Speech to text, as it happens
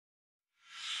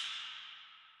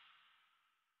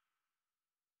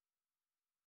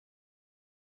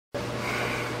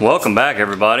Welcome back,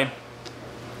 everybody.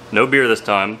 No beer this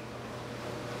time.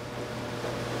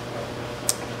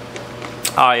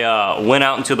 I went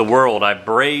out into the world. I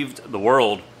braved the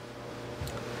world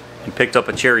and picked up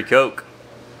a cherry Coke.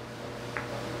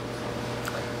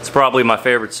 It's probably my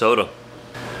favorite soda.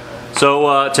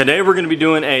 So today we're going to be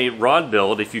doing a rod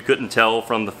build. If you couldn't tell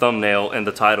from the thumbnail and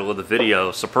the title of the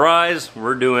video, surprise,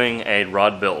 we're doing a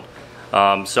rod build.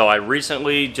 So I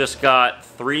recently just got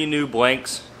 3 new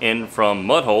blanks in from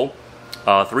Mudhole.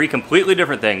 3 completely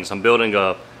different things. I'm building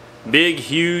a big,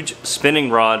 huge spinning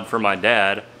rod for my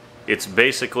dad. It's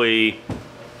basically,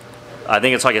 I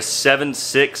think it's like a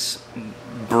 7/6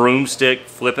 broomstick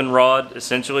flipping rod,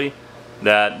 essentially,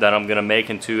 that I'm going to make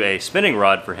into a spinning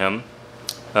rod for him.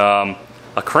 A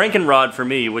cranking rod for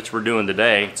me, which we're doing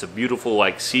today. It's a beautiful,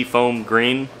 like, seafoam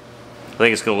green. I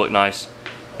think it's going to look nice.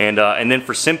 And then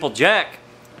for Simple Jack,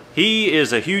 he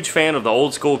is a huge fan of the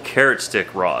old school carrot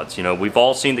stick rods. You know, we've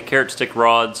all seen the carrot stick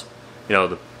rods. You know,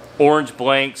 the orange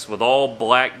blanks with all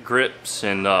black grips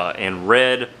and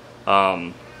red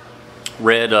thread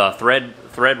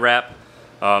wrap.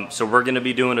 So we're going to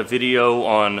be doing a video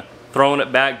on throwing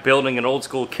it back, building an old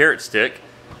school carrot stick,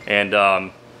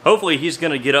 and hopefully he's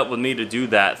going to get up with me to do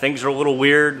that. Things are a little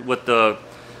weird with the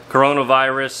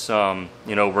coronavirus.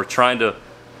 You know, we're trying to.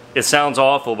 It sounds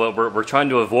awful, but we're trying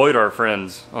to avoid our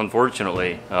friends,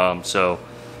 unfortunately. So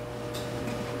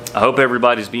I hope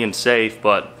everybody's being safe,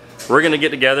 but we're going to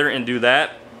get together and do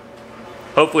that.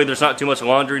 Hopefully there's not too much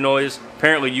laundry noise.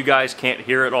 Apparently you guys can't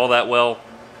hear it all that well,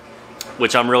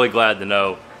 which I'm really glad to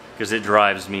know because it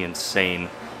drives me insane.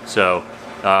 So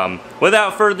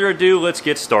without further ado, let's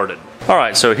get started.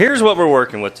 Alright, so here's what we're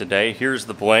working with today. Here's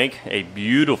the blank, a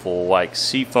beautiful like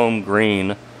seafoam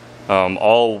green.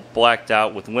 All blacked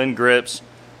out with wind grips.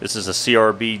 This is a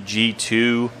CRB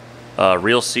G2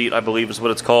 reel seat, I believe is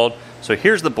what it's called. So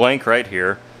here's the blank right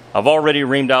here. I've already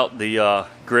reamed out the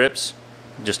grips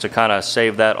just to kind of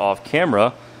save that off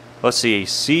camera. Let's see,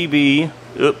 CB,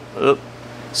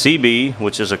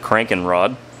 which is a cranking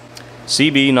rod.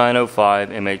 CB 905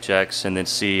 MHX, and then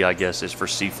C, I guess, is for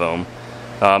seafoam.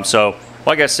 So,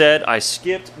 like I said, I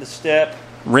skipped the step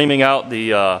reaming out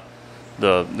the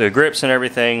grips and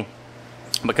everything,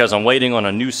 because I'm waiting on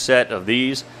a new set of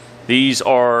these. These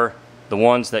are the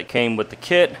ones that came with the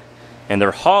kit, and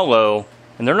they're hollow,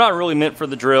 and they're not really meant for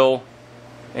the drill.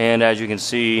 And as you can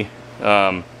see,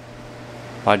 my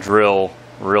drill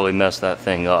really messed that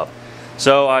thing up.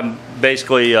 So I'm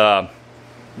basically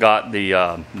got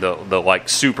the like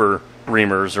super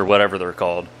reamers or whatever they're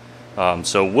called.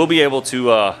 So we'll be able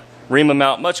to ream them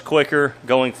out much quicker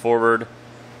going forward.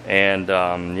 And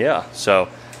yeah, so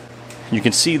you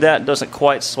can see that doesn't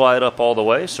quite slide up all the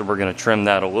way, so we're going to trim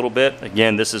that a little bit.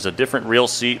 Again, this is a different reel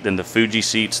seat than the Fuji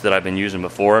seats that I've been using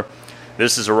before.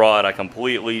 This is a rod I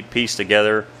completely pieced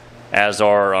together, as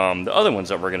are the other ones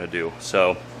that we're going to do.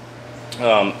 So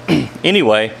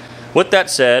anyway, with that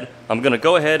said, I'm going to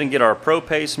go ahead and get our pro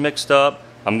paste mixed up.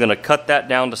 I'm going to cut that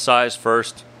down to size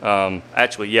first.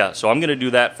 Actually, yeah, so I'm going to do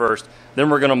that first. Then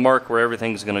we're going to mark where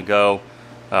everything's going to go.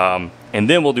 And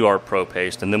then we'll do our pro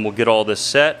paste, and then we'll get all this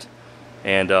set,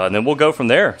 and then we'll go from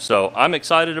there. So I'm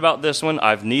excited about this one.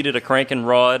 I've needed a cranking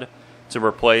rod to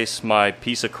replace my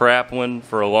piece of crap one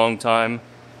for a long time,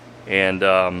 and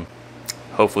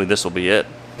hopefully this will be it.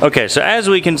 Okay, so as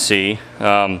we can see,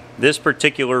 this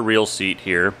particular reel seat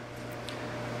here,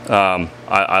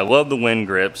 I love the wind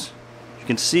grips. You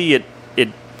can see it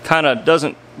kind of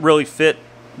doesn't really fit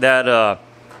that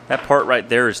that part right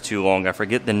there is too long. I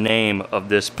forget the name of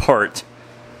this part.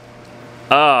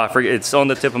 I forget. It's on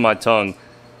the tip of my tongue.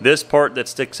 This part that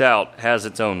sticks out has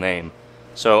its own name.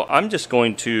 So I'm just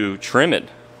going to trim it,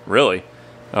 really,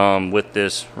 with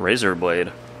this razor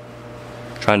blade.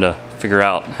 Trying to figure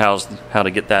out how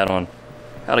to get that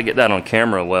on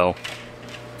camera well.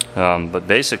 But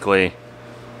basically,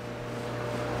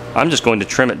 I'm just going to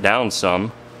trim it down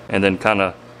some, and then kind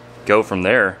of go from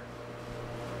there.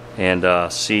 And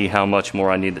see how much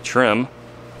more I need to trim.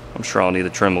 I'm sure I'll need to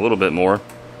trim a little bit more,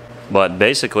 but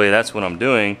basically that's what I'm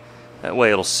doing. That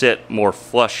way it'll sit more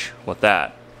flush with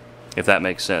that, if that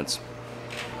makes sense.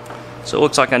 So it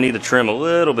looks like I need to trim a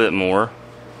little bit more.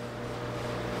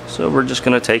 So we're just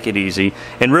going to take it easy.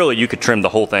 And really you could trim the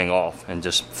whole thing off and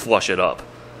just flush it up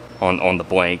on the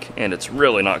blank, and it's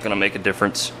really not going to make a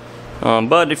difference.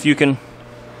 But if you can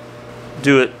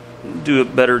do a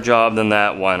better job than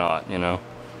that, why not, you know?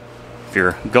 If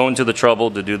you're going to the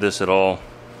trouble to do this at all,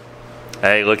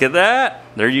 hey, look at that.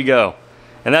 There you go.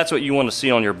 And that's what you want to see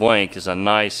on your blank, is a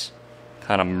nice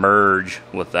kind of merge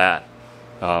with that.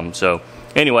 So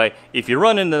anyway, if you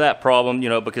run into that problem, you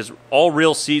know, because all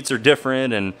reel seats are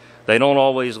different and They don't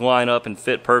always line up and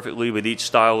fit perfectly with each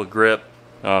style of grip.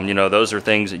 You know, those are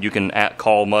things that you can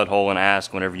call Mudhole and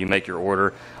ask whenever you make your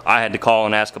order. I had to call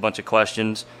and ask a bunch of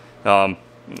questions,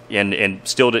 and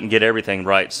still didn't get everything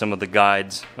right. Some of the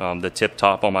guides, the tip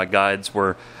top on my guides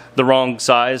were the wrong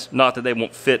size. Not that they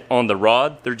won't fit on the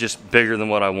rod, they're just bigger than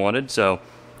what I wanted. So,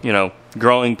 you know,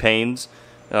 growing pains.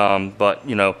 But,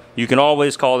 you know, you can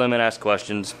always call them and ask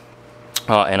questions,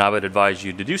 and I would advise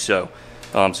you to do so.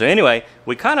 So anyway,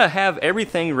 we kind of have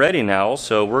everything ready now,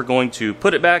 so we're going to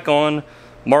put it back on,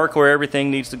 mark where everything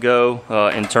needs to go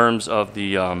in terms of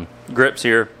the grips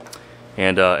here,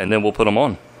 and then we'll put them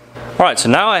on. Alright, so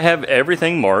now I have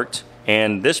everything marked,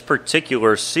 and this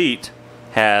particular seat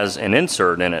has an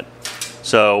insert in it.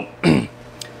 So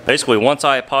basically, once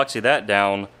I epoxy that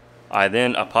down, I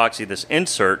then epoxy this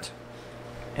insert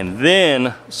and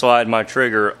then slide my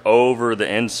trigger over the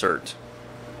insert.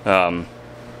 That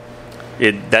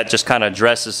just kind of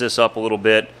dresses this up a little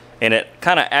bit, and it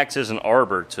kind of acts as an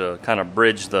arbor to kind of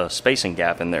bridge the spacing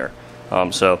gap in there.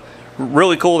 So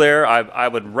really cool there. I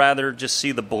would rather just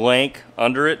see the blank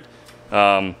under it,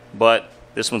 but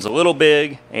this one's a little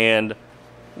big, and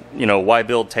you know, why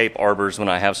build tape arbors when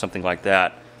I have something like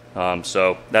that?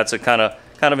 So that's a kind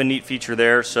of a neat feature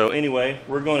there. So anyway,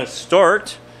 we're going to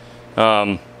start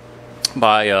by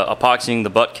epoxying the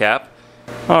butt cap.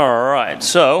 Alright,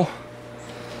 so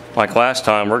like last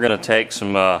time, we're going to take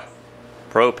some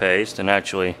Pro Paste and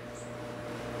actually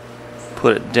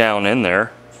put it down in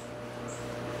there,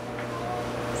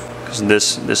 because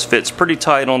this fits pretty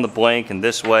tight on the blank, and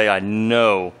this way I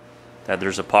know that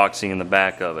there's epoxy in the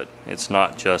back of it. It's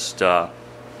not just going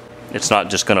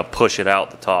to push it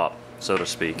out the top, so to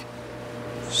speak.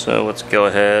 So let's go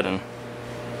ahead and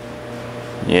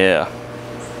yeah,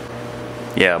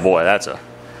 boy, that's a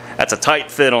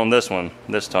tight fit on this one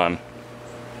this time.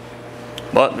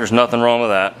 But there's nothing wrong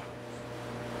with that.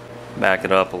 Back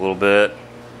it up a little bit.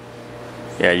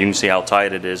 Yeah, you can see how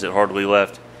tight it is. It hardly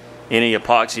left any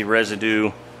epoxy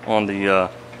residue on the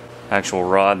actual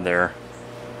rod there.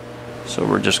 So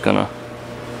we're just gonna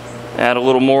add a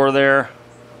little more there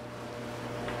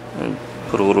and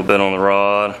put a little bit on the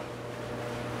rod,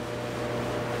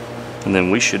 and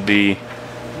then we should be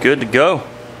good to go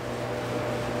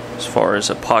as far as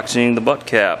epoxying the butt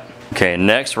cap. Okay,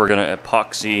 next we're gonna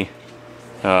epoxy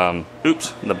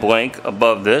the blank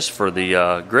above this for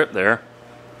the grip there.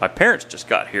 My parents just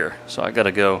got here, so I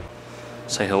gotta go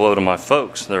say hello to my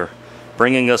folks. They're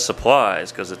bringing us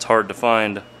supplies because it's hard to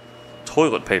find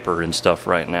toilet paper and stuff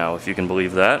right now, if you can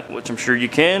believe that, which I'm sure you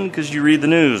can because you read the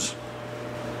news.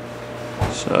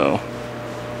 So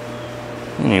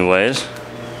anyways,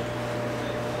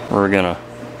 we're gonna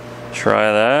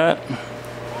try that.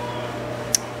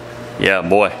 Yeah,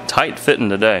 boy, tight fitting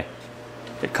today.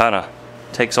 It kind of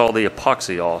takes all the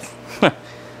epoxy off,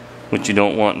 which you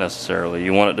don't want necessarily.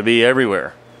 You want it to be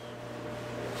everywhere.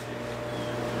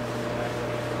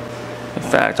 In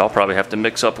fact, I'll probably have to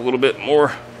mix up a little bit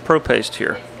more Pro Paste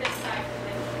here.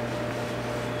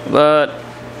 But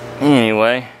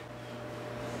anyway,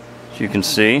 as you can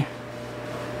see,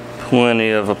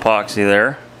 plenty of epoxy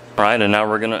there. Alright, and now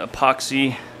we're going to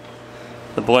epoxy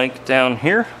the blank down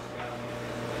here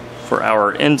for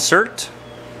our insert.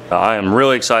 I am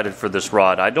really excited for this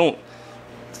rod. I don't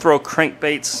throw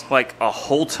crankbaits like a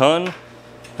whole ton.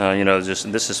 You know,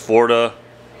 this is Florida.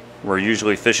 We're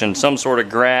usually fishing some sort of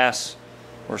grass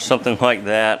or something like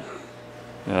that.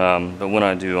 But when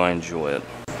I do, I enjoy it.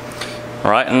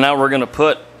 Alright, and now we're going to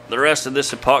put the rest of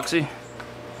this epoxy,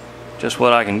 just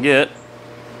what I can get,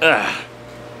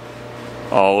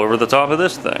 all over the top of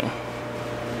this thing.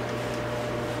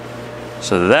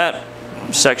 So that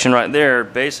section right there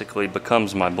basically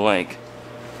becomes my blank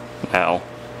now.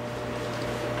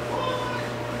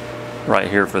 Right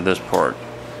here for this part.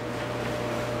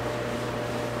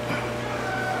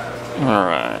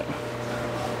 Alright.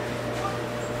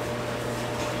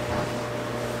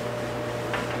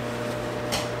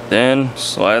 Then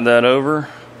slide that over.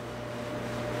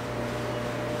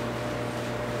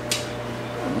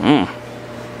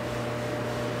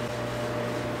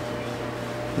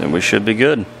 Then we should be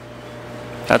good.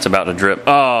 That's about to drip.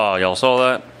 Oh, y'all saw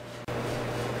that?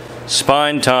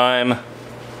 Spine time.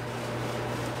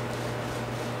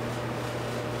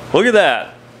 Look at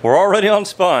that. We're already on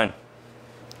spine.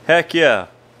 Heck yeah.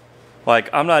 Like,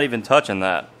 I'm not even touching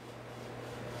that.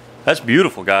 That's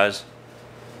beautiful, guys.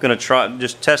 Gonna try,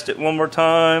 just test it one more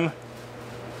time.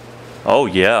 Oh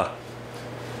yeah,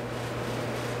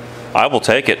 I will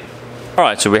take it.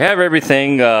 Alright, so we have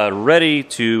everything ready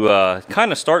to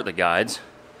kind of start the guides.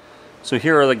 So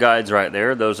here are the guides right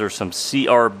there. Those are some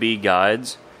CRB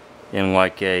guides. in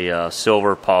like a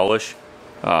silver polish.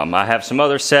 I have some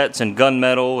other sets in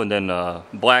gunmetal and then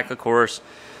black, of course.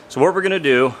 So what we're going to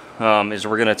do is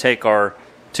we're going to take our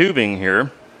tubing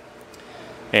here,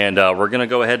 and we're going to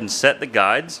go ahead and set the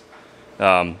guides,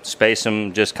 space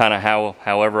them just kind of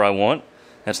however I want.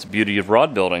 That's the beauty of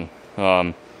rod building.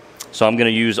 So I'm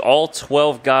going to use all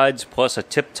 12 guides plus a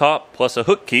tip top plus a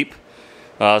hook keep.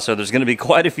 So there's going to be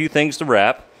quite a few things to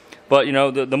wrap. But you know,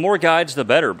 the more guides the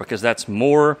better, because that's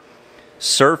more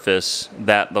surface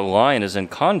that the line is in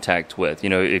contact with. You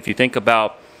know, if you think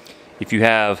about if you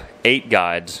have 8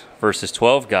 guides versus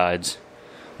 12 guides,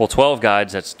 well, 12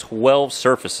 guides, that's 12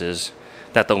 surfaces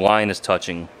that the line is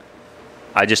touching.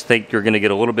 I just think you're going to get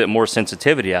a little bit more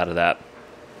sensitivity out of that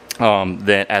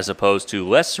than as opposed to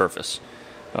less surface.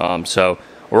 So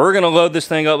we're going to load this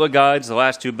thing up with guides. The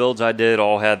last 2 builds I did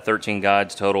all had 13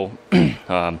 guides total.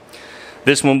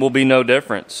 This one will be no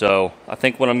different. So I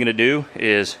think what I'm going to do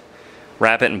is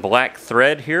wrap it in black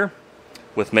thread here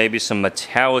with maybe some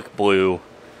metallic blue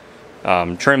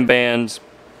trim bands,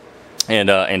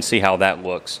 and see how that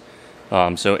looks.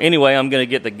 So anyway, I'm going to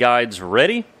get the guides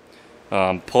ready,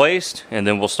 placed, and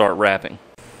then we'll start wrapping.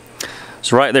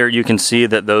 So right there you can see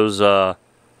that those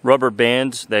rubber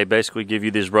bands, they basically give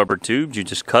you these rubber tubes. You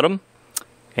just cut them,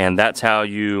 and that's how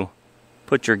you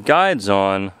put your guides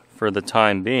on for the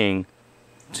time being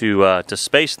to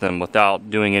space them without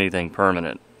doing anything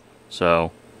permanent.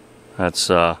 So that's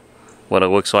what it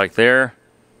looks like there.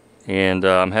 And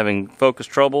I'm having focus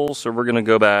trouble, so we're going to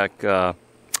go back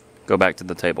to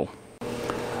the table.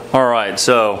 All right,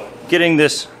 so getting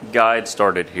this guide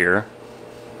started here.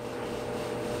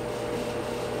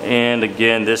 And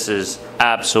again, this is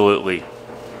absolutely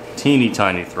teeny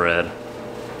tiny thread,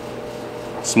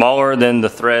 smaller than the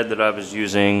thread that I was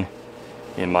using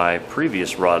in my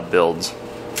previous rod builds.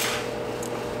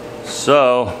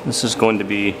 So this is going to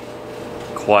be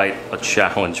quite a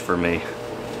challenge for me,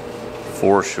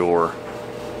 for sure.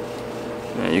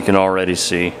 And you can already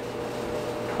see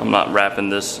I'm not wrapping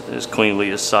this as cleanly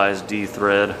as size D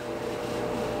thread.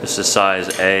 This is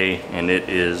size A, and it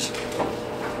is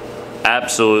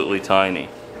absolutely tiny.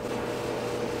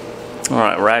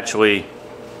 Alright, we're actually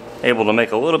able to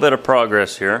make a little bit of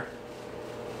progress here.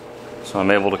 So I'm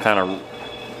able to kind of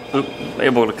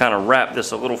wrap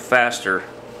this a little faster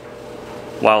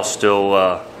while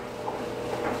still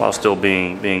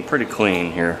being pretty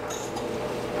clean here.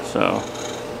 So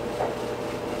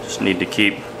just need to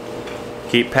keep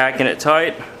packing it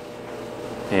tight,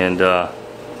 and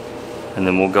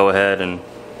then we'll go ahead and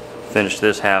finish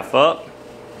this half up,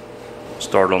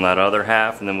 start on that other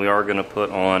half, and then we are going to put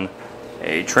on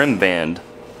a trim band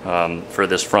for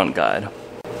this front guide.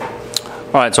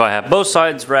 Alright, so I have both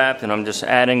sides wrapped, and I'm just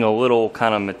adding a little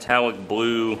kind of metallic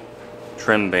blue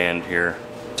trim band here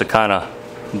to kind of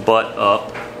butt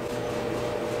up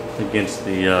against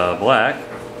the black.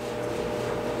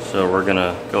 So we're going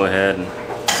to go ahead and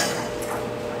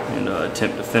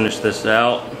attempt to finish this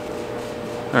out.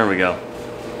 There we go.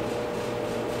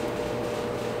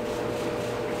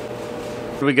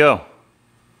 Here we go.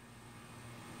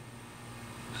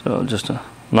 So just a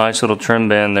nice little trim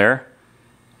band there.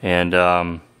 And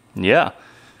yeah,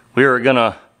 we are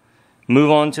gonna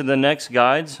move on to the next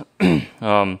guides.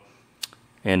 And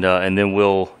then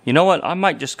we'll, you know what, I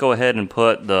might just go ahead and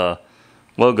put the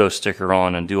logo sticker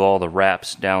on and do all the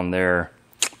wraps down there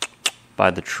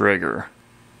by the trigger.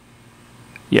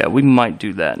 Yeah, we might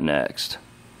do that next.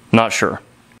 Not sure.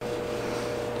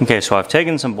 Okay, so I've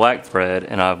taken some black thread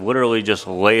and I've literally just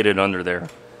laid it under there,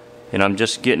 and I'm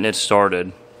just getting it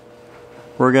started.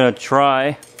 We're gonna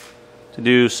try to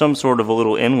do some sort of a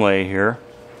little inlay here.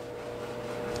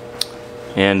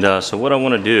 And so what I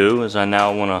want to do is I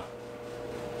now want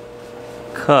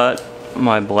to cut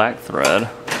my black thread,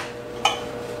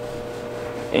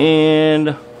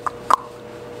 and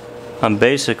I'm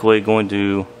basically going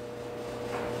to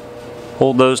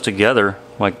hold those together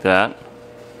like that,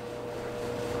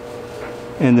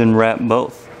 and then wrap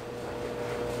both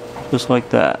just like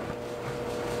that.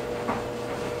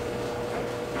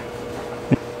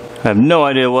 I have no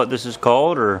idea what this is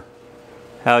called or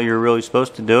how you're really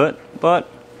supposed to do it, but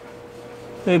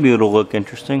maybe it'll look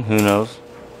interesting, who knows.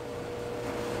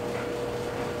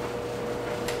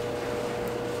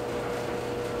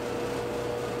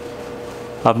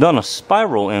 I've done a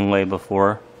spiral inlay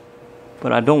before,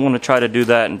 but I don't want to try to do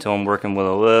that until I'm working with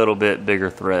a little bit bigger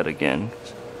thread again.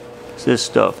 This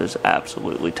stuff is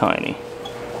absolutely tiny.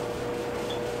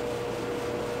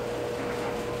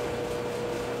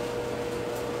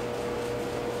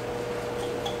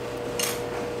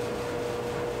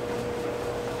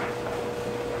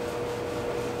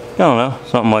 I don't know,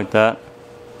 something like that.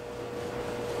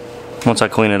 Once I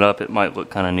clean it up, it might look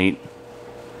kind of neat.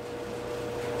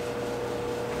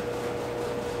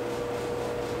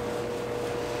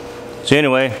 So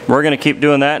anyway, we're going to keep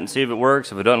doing that and see if it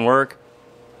works. If it doesn't work,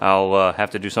 I'll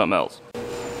have to do something else.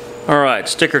 Alright,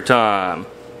 sticker time.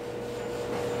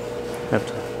 Have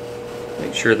to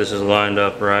make sure this is lined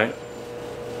up right.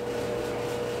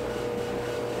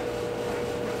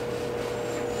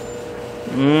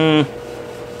 A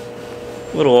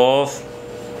little off.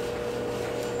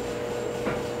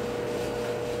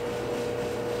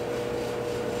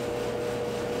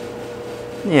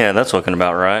 Yeah, that's looking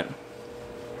about right.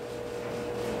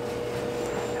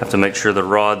 Have to make sure the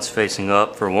rod's facing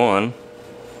up for one,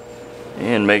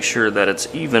 and make sure that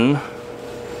it's even.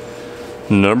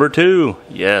 Number 2,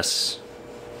 yes.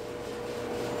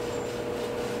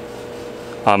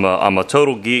 I'm a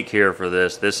total geek here for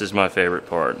this. This is my favorite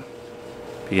part.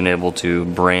 Being able to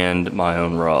brand my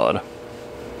own rod.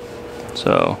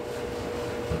 So,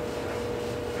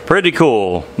 pretty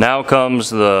cool. Now comes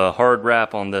the hard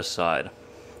wrap on this side.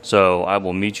 So I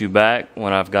will meet you back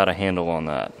when I've got a handle on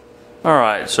that.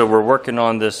 Alright, so we're working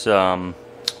on this hook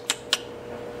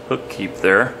keep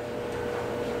there.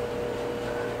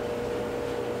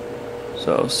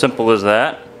 So simple as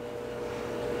that.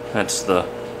 That's the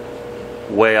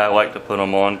way I like to put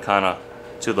them on, kind of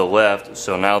to the left.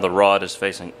 So now the rod is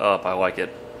facing up. I like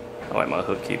my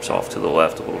hook keeps off to the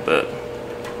left a little bit.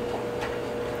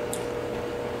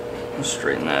 I'll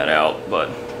straighten that out, but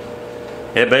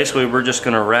yeah, basically we're just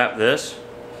going to wrap this,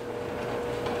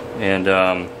 and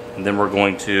then we're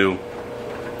going to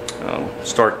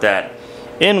start that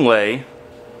inlay.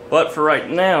 But for right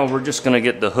now, we're just going to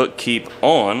get the hook keep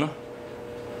on,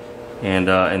 and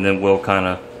then we'll kind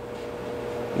of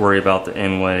worry about the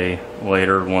inlay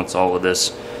later once all of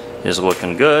this is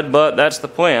looking good. But that's the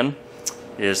plan,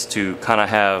 is to kind of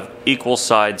have equal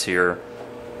sides here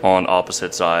on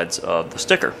opposite sides of the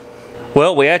sticker.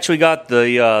 Well, we actually got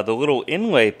the little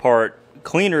inlay part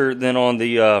cleaner than on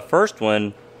the first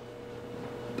one.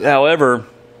 However,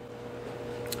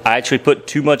 I actually put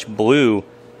too much blue,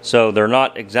 so they're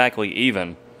not exactly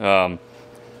even. So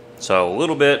a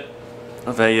little bit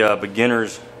of a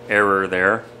beginner's error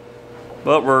there,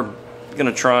 but we're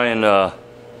gonna try and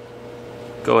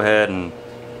go ahead and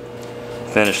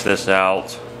finish this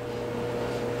out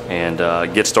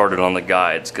and get started on the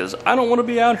guides, because I don't want to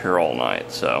be out here all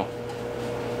night. So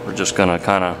we're just gonna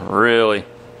kind of really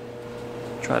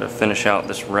try to finish out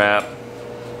this wrap.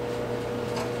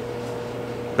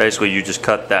 Basically, you just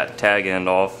cut that tag end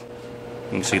off.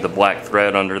 You can see the black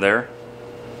thread under there,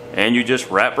 and you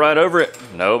just wrap right over it.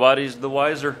 Nobody's the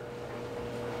wiser.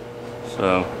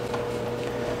 So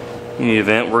in the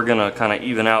event, we're gonna kind of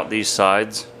even out these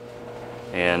sides,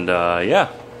 and yeah,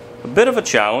 a bit of a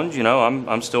challenge. You know,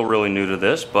 I'm still really new to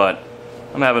this, but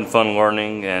I'm having fun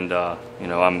learning, and you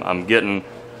know, I'm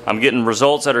getting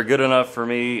results that are good enough for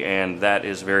me, and that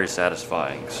is very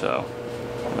satisfying. So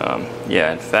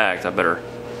yeah, in fact, I better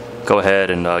go ahead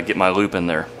and get my loop in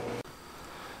there.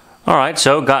 Alright,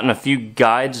 so gotten a few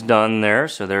guides done there.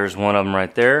 So there's one of them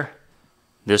right there.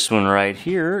 This one right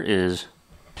here is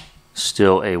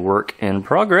still a work in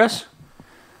progress,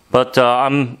 but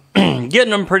I'm getting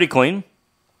them pretty clean.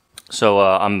 So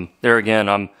I'm there again.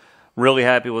 I'm really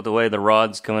happy with the way the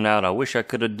rod's coming out. I wish I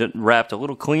could have wrapped a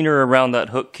little cleaner around that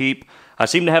hook keep. I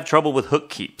seem to have trouble with hook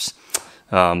keeps,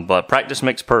 but practice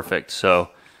makes perfect. So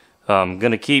I'm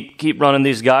gonna keep running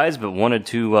these guides, but wanted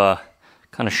to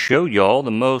kind of show y'all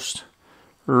the most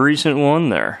recent one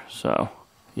there. So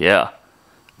yeah,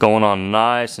 going on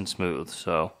nice and smooth.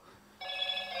 So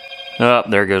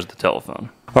there goes the telephone.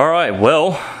 All right,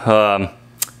 well,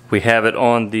 we have it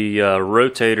on the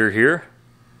rotator here,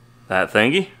 that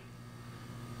thingy,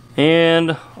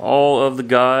 and all of the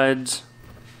guides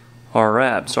are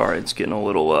wrapped. Sorry, it's getting a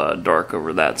little dark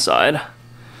over that side.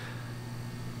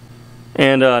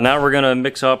 And now we're gonna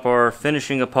mix up our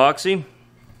finishing epoxy,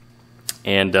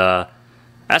 and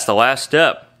that's the last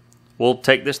step. We'll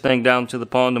take this thing down to the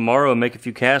pond tomorrow and make a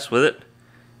few casts with it,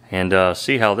 and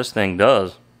see how this thing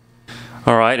does.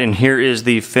 Alright, and here is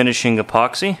the finishing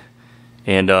epoxy.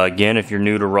 And again, if you're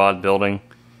new to rod building,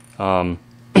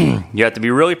 you have to be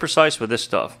really precise with this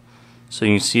stuff. So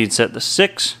you can see it's at the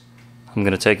 6. I'm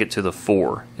gonna take it to the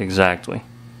 4 exactly.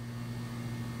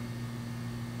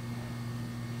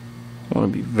 I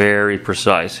want to be very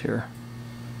precise here,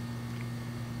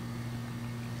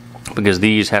 because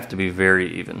these have to be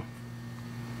very even.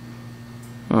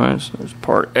 Alright, so there's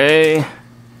part A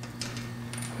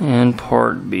and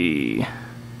part B.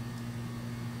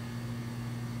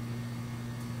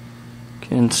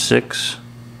 Again, 6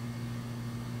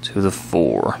 to the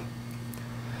 4.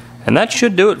 And that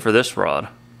should do it for this rod.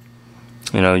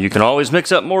 You know, you can always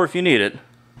mix up more if you need it.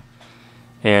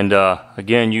 And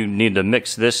again, you need to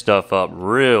mix this stuff up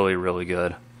really, really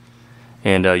good.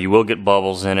 And you will get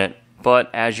bubbles in it. But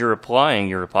as you're applying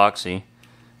your epoxy,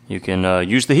 you can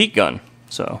use the heat gun.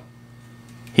 So,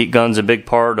 heat gun's a big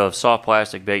part of soft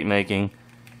plastic bait making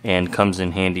and comes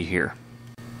in handy here.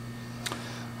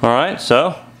 Alright,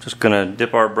 so just gonna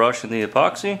dip our brush in the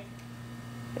epoxy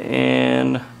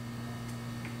and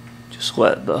just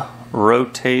let the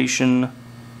rotation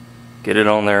get it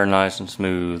on there nice and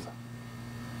smooth.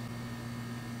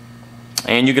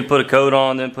 And you can put a coat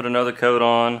on, then put another coat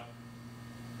on,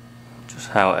 just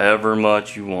however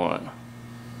much you want.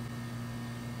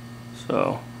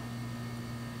 So,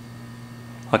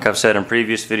 like I've said in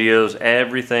previous videos,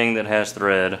 everything that has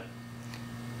thread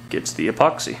gets the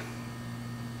epoxy.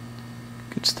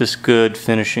 Gets this good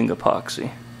finishing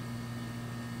epoxy.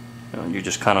 You know, you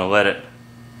just kind of let it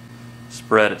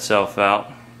spread itself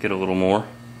out, get a little more.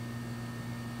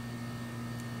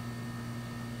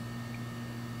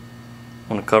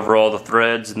 I want to cover all the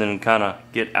threads and then kind of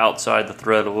get outside the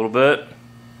thread a little bit.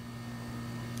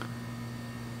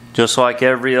 Just like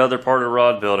every other part of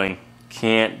rod building,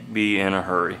 can't be in a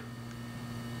hurry.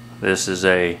 This is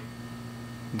a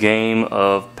game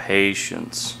of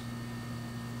patience,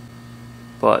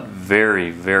 but very,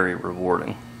 very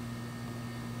rewarding.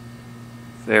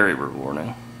 Very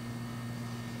rewarding.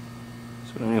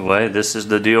 So anyway, this is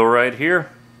the deal right here.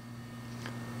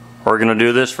 We're going to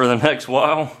do this for the next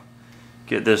while.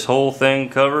 Get this whole thing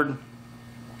covered.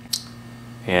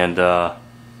 And then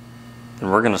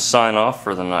we're going to sign off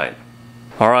for the night.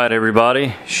 Alright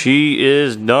everybody, she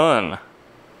is done.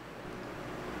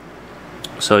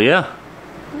 So yeah,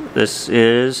 this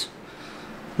is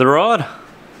the rod.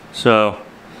 So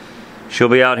she'll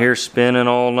be out here spinning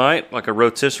all night like a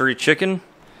rotisserie chicken.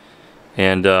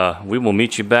 And we will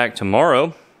meet you back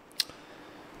tomorrow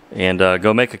and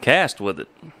go make a cast with it.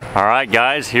 Alright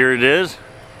guys, here it is.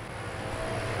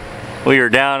 We are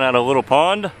down at a little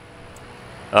pond.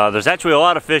 There's actually a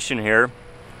lot of fish in here.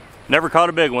 Never caught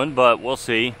a big one, but we'll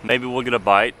see. Maybe we'll get a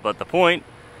bite. But the point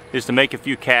is to make a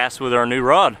few casts with our new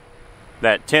rod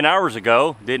that 10 hours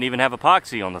ago didn't even have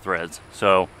epoxy on the threads.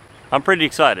 So I'm pretty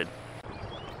excited.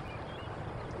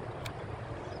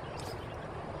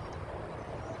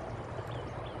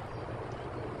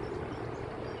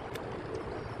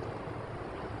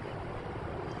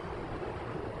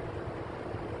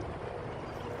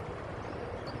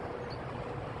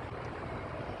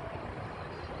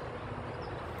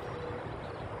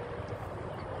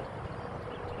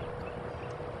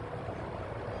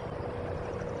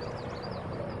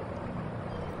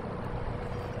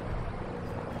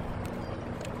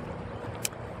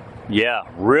 Yeah,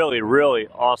 really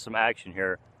awesome action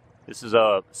here. This is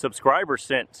a subscriber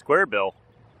sent square bill.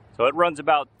 So it runs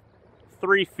about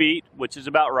 3 feet, which is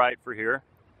about right for here.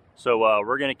 So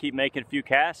we're gonna keep making a few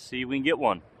casts, see if we can get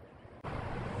one.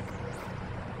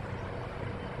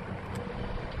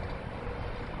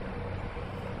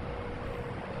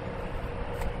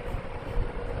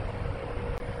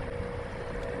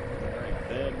 Alright,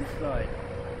 bed inside.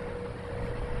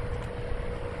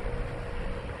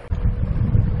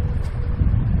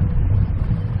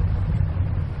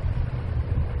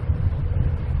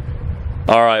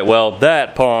 Alright, well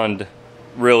that pond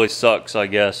really sucks, I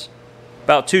guess.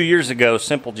 About 2 years ago,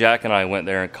 Simple Jack and I went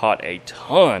there and caught a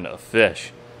ton of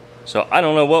fish. So I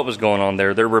don't know what was going on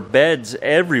there. There were beds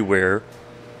everywhere.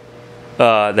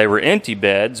 They were empty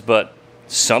beds, but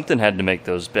something had to make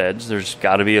those beds. There's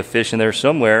got to be a fish in there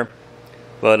somewhere.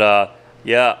 But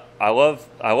yeah, I love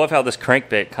how this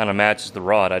crankbait kind of matches the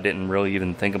rod. I didn't really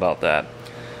even think about that.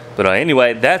 But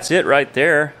anyway, that's it right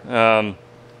there.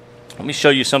 Let me show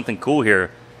you something cool here.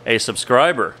 A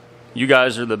subscriber, you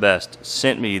guys are the best,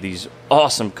 sent me these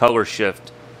awesome color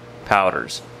shift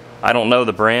powders. I don't know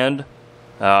the brand,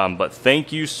 but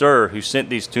thank you, sir, who sent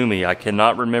these to me. I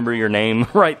cannot remember your name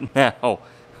right now,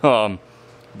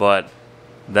 but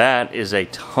that is a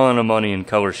ton of money in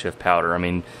color shift powder. I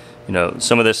mean, you know,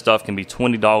 some of this stuff can be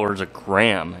 $20 a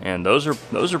gram, and those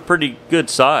are pretty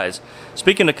good size.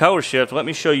 Speaking of color shift, let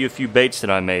me show you a few baits that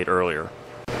I made earlier.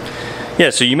 Yeah,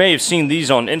 so you may have seen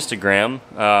these on Instagram.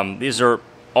 These are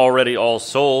already all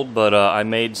sold, but I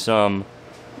made some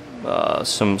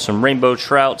rainbow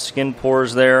trout skin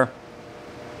pores there.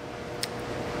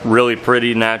 Really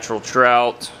pretty natural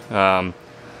trout. The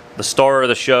star of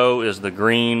the show is the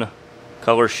green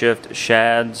color shift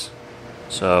shads.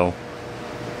 So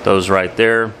those right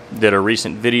there. Did a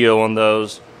recent video on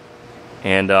those,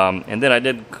 and then I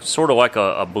did sort of like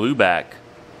a blueback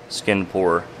skin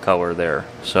pore color there.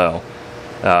 So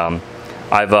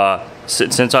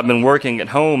Since I've been working at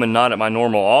home and not at my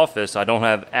normal office, I don't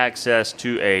have access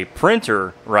to a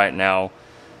printer right now.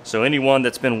 So anyone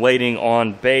that's been waiting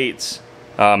on baits,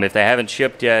 if they haven't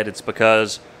shipped yet, it's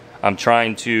because I'm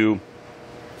trying to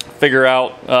figure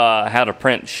out how to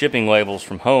print shipping labels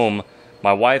from home.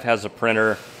 My wife has a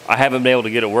printer. I haven't been able to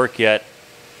get it work yet.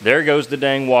 There goes the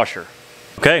dang washer.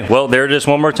 Okay, well, there it is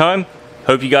one more time.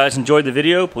 Hope you guys enjoyed the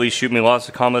video. Please shoot me lots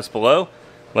of comments below.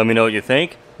 Let me know what you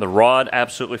think. The rod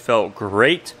absolutely felt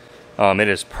great. It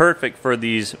is perfect for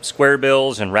these square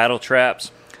bills and rattle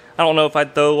traps. I don't know if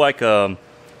I'd throw like a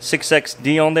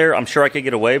 6XD on there. I'm sure I could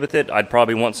get away with it. I'd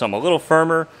probably want something a little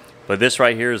firmer, but this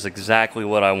right here is exactly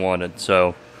what I wanted.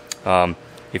 So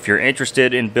if you're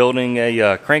interested in building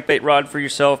a crankbait rod for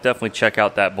yourself, definitely check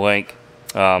out that blank.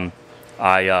 I'm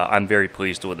very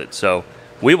pleased with it. So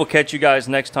we will catch you guys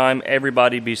next time.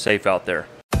 Everybody be safe out there.